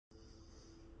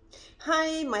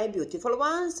Hi, my beautiful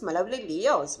ones, my lovely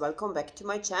Leos. Welcome back to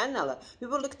my channel. We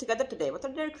will look together today. What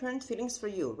are their current feelings for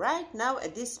you right now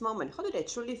at this moment? How do they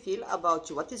truly feel about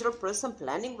you? What is your person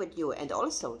planning with you? And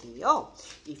also, Leo,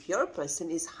 if your person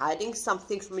is hiding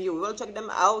something from you, we will check them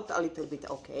out a little bit,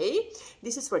 okay?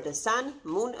 This is for the sun,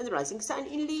 moon, and rising sign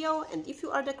in Leo. And if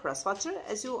you are the cross watcher,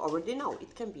 as you already know,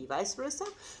 it can be vice versa,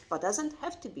 but doesn't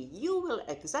have to be. You will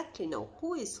exactly know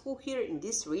who is who here in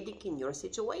this reading in your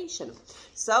situation.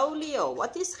 So, Leo,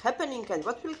 what is happening and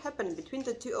what will happen between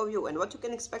the two of you and what you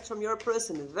can expect from your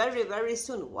person very, very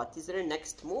soon? What is their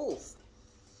next move?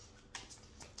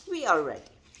 We are ready,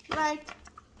 right?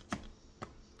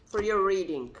 For your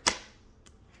reading.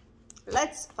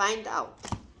 Let's find out.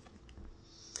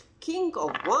 King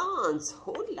of Wands,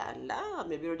 oh la la,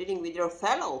 maybe you're dealing with your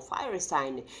fellow fire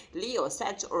sign, Leo,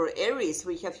 Sag or Aries,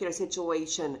 we have here a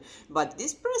situation, but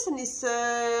this person is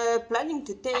planning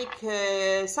to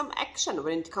take some action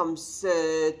when it comes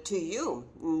to you.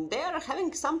 They are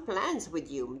having some plans with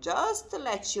you, just to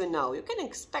let you know. You can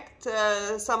expect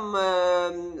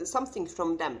something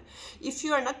from them. If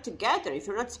you are not together, if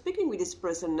you're not speaking with this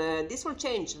person, this will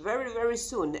change very, very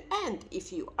soon. And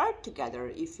if you are together,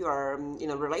 if you are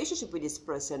in a relationship with this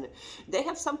person, they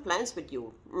have some plans with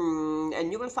you,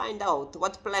 and you will find out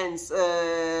what plans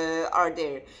are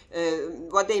there,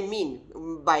 what they mean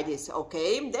by this,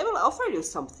 okay? They will offer you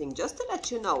something, just to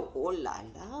let you know. Oh la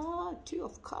la, Two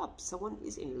of Cups, someone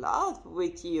is in love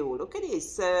with you. Look at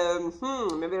this.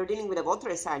 Maybe you're dealing with a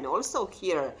water sign also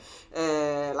here.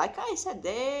 Like I said,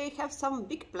 they have some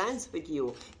big plans with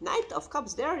you. Knight of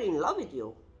Cups, they are in love with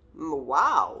you.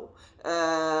 Wow.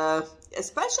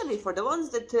 Especially for the ones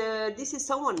that this is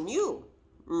someone new.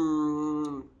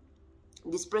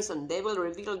 This person, they will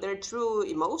reveal their true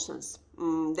emotions.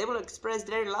 They will express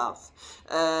their love.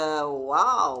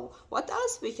 Wow. What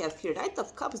else we have here? Knight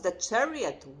of Cups, the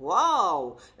Chariot.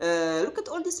 Wow. Look at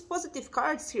all these positive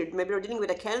cards here. Maybe you're dealing with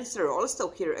a Cancer also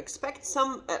here. Expect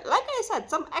some, like I said,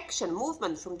 some action,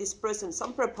 movement from this person,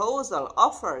 some proposal,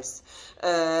 offers.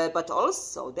 But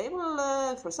also, they will,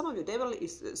 for some of you, they will,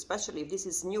 especially if this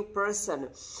is new person,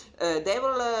 they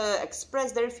will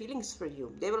express their feelings for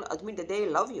you. They will admit that they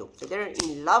love you, that they're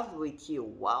in love with you.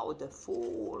 Wow, the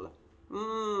Fool.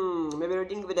 Maybe you're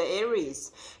dealing with the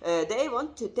Aries. They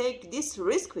want to take this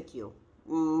risk with you.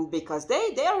 Because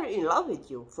they are in love with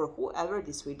you, for whoever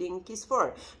this reading is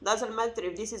for. Doesn't matter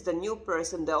if this is the new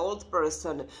person, the old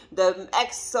person, the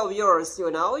ex of yours, you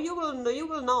know, you will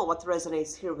know what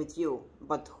resonates here with you.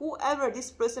 But whoever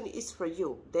this person is for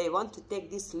you, they want to take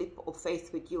this leap of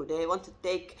faith with you. They want to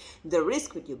take the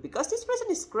risk with you, because this person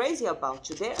is crazy about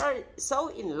you. They are so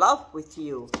in love with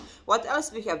you. What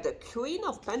else we have? The Queen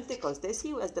of Pentacles. They see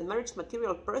you as the marriage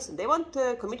material person. They want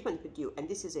a commitment with you, and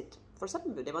this is it. For some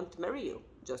of you, they want to marry you,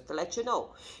 just to let you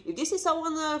know. If this is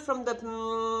someone from the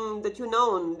that you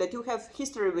know, that you have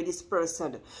history with this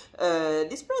person,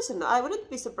 I wouldn't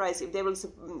be surprised if they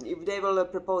will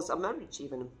propose a marriage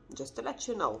even, just to let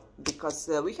you know, because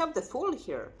we have the Fool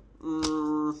here.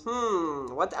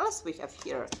 What else we have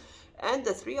here? And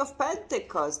the Three of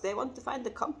Pentacles, they want to find a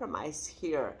compromise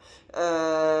here.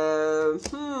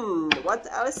 What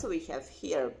else we have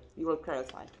here? You will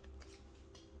clarify.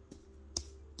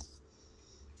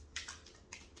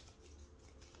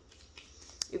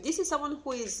 If this is someone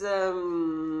who is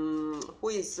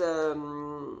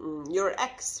your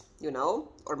ex, you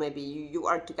know, or maybe you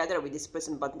are together with this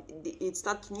person, but it's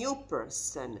not new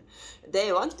person.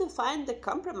 They want to find the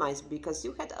compromise because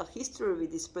you had a history with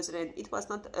this person, and it was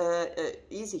not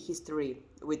easy history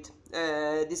with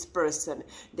this person.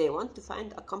 They want to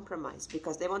find a compromise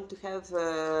because they want to have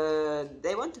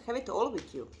it all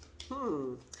with you.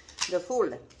 The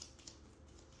Fool.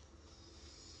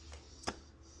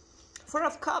 Four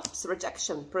of Cups,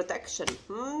 rejection, protection.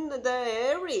 The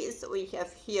Aries we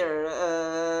have here,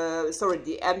 sorry,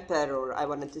 the Emperor, I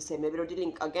wanted to say. Maybe you're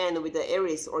dealing again with the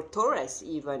Aries or Taurus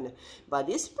even. But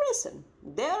this person,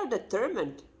 they are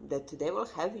determined that they will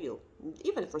have you.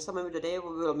 Even for some of you, they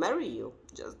will marry you,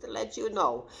 just to let you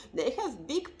know. They have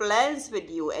big plans with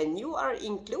you, and you are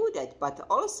included. But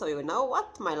also, you know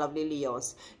what, my lovely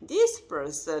Leos? This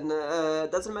person,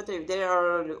 doesn't matter if they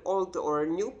are old or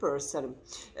new person,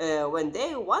 when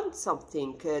they want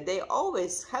something, they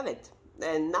always have it.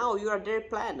 and now you are their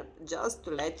plan, just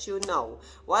to let you know.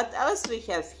 What else we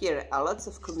have here? Lots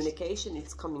of communication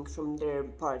is coming from their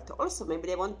part. Also, maybe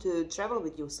they want to travel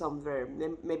with you somewhere.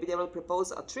 Maybe they will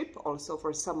propose a trip also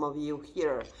for some of you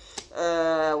here.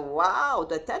 Wow,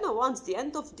 the 10 of Wands, the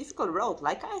end of difficult road,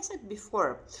 like I said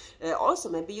before. Also,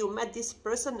 maybe you met this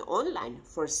person online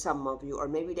for some of you, or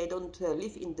maybe they don't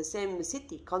live in the same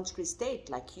city, country, state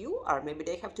like you are. Maybe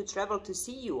they have to travel to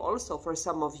see you also for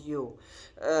some of you.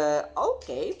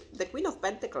 Okay, the Queen of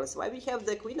Pentacles. Why we have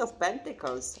the Queen of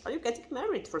Pentacles? Are you getting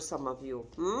married for some of you?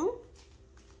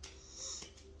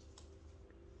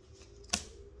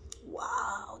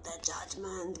 Wow, the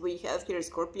Judgment. We have here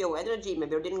Scorpio energy.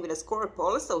 Maybe you're dealing with a Scorpio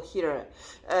also here.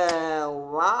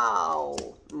 Wow.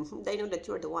 They know that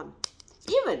you're the one.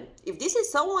 Even if this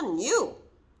is someone new,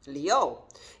 Leo,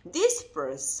 this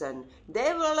person,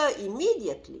 they will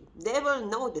immediately, they will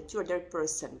know that you're their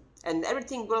person. And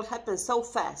everything will happen so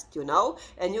fast, you know,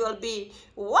 and you will be,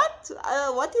 what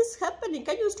is happening?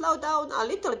 Can you slow down a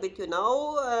little bit, you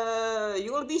know?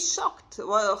 You will be shocked.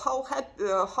 Well,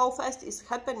 how fast is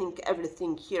happening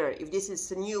everything here? If this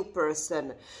is a new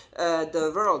person,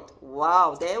 the world,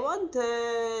 wow, they want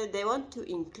to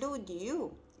include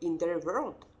you in their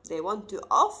world. They want to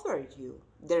offer you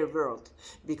their world,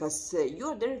 because you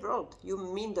are their world. You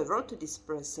mean the world to this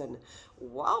person.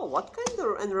 Wow, what kind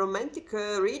of romantic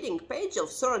reading? Page of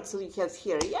Swords we have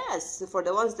here. Yes, for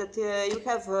the ones that you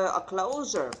have a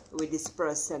closure with this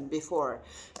person before.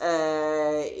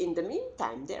 In the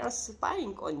meantime, they are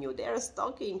spying on you. They are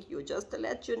stalking you, just to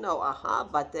let you know.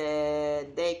 But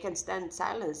they can't stand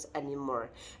silence anymore.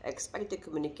 Expect the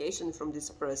communication from this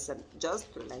person,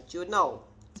 just to let you know.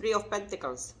 Three of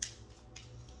Pentacles.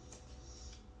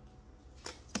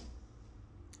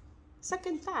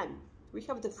 Second time, we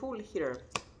have the Fool here.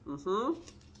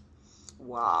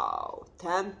 Wow,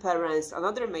 Temperance,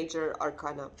 another major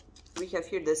arcana. We have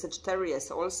here the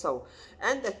Sagittarius also.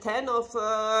 And the 10 of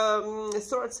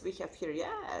Swords we have here,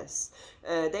 yes.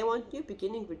 They want new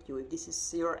beginning with you, if this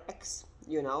is your ex,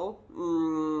 you know.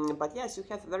 But yes, you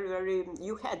have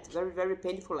very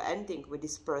painful ending with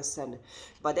this person.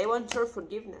 But they want your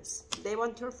forgiveness. They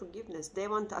want your forgiveness. They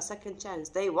want a second chance.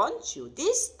 They want you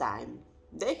this time.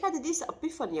 They had this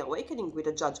epiphany, awakening with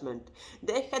a judgment.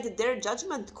 They had their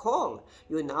judgment call,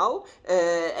 you know,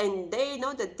 and they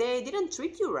know that they didn't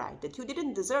treat you right, that you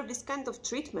didn't deserve this kind of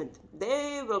treatment.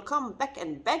 They will come back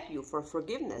and beg you for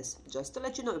forgiveness, just to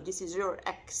let you know, if this is your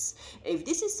ex. If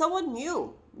this is someone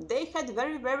new, they had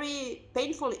very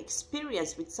painful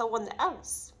experience with someone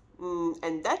else.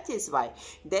 And that is why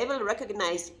they will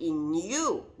recognize in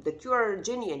you that you are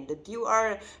genuine, that you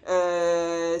are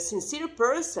a sincere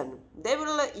person. They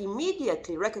will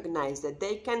immediately recognize that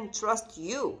they can trust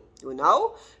you, you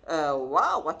know.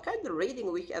 Wow, what kind of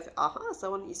reading we have?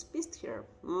 Someone is pissed here.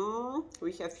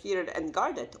 We have here and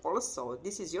guarded also.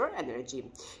 This is your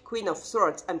energy. Queen of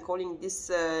Swords. I'm calling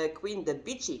this queen the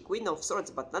bitchy Queen of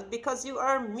Swords, but not because you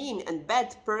are mean and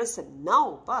bad person.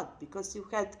 No, but because you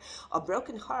had a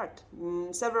broken heart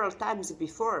several times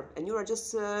before, and you are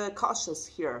just cautious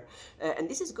here. And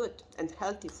this is good and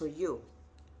healthy for you.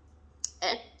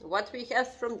 And what we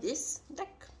have from this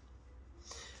deck?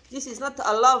 This is not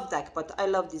a love deck, but I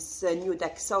love this new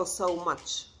deck so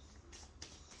much.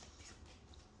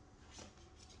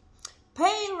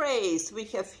 Pay raise we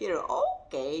have here.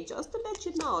 Okay, just to let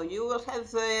you know, you will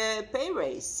have a pay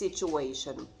raise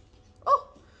situation. Oh,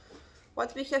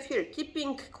 what we have here?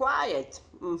 Keeping quiet.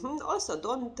 Also,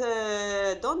 don't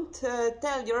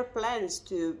tell your plans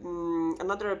to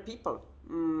another people.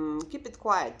 Keep it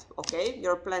quiet, okay?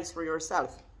 Your plans for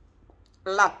yourself.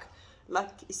 Luck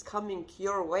is coming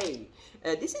your way.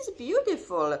 This is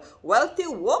beautiful. Wealthy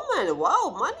woman.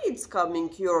 Wow, money is coming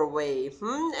your way.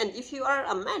 And if you are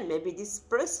a man, maybe this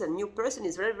person, new person,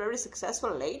 is very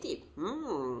successful lady.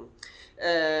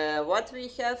 What we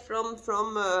have from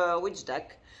which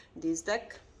deck? This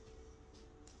deck.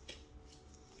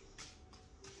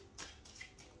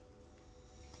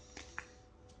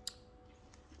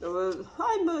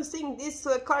 I'm seeing this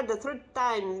card the third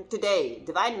time today.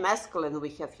 Divine Masculine we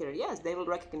have here. Yes, they will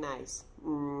recognize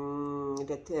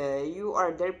that you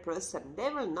are their person. They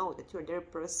will know that you're their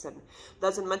person.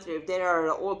 Doesn't matter if they are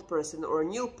an old person or a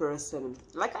new person.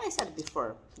 Like I said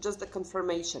before, just the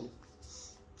confirmation.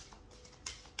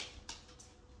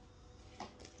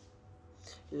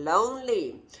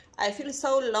 Lonely. I feel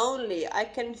so lonely. I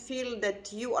can feel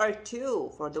that you are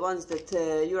too. For the ones that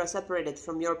you are separated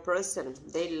from your person,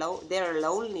 they are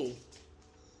lonely.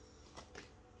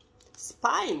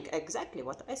 spying, exactly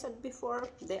what I said before.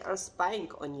 They are spying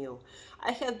on you.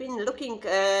 I have been looking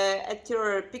at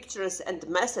your pictures and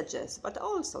messages, but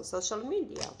also social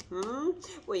media.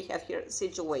 We have here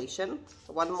situation.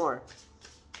 One more.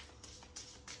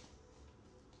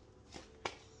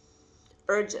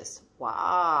 Urges.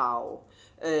 Wow.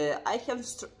 I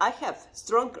have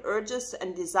strong urges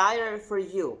and desire for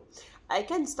you. I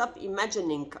can't stop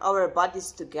imagining our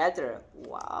bodies together.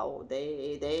 Wow,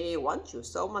 they want you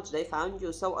so much. They found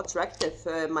you so attractive,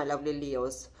 my lovely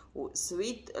Leos.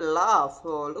 Sweet love.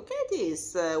 Oh, look at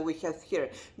this we have here.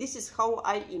 This is how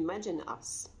I imagine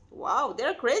us. Wow,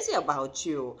 they're crazy about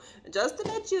you. Just to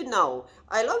let you know,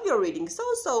 I love your reading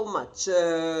so much.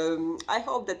 I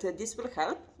hope that this will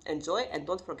help. Enjoy, and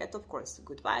don't forget, of course,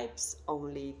 good vibes,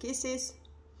 only kisses.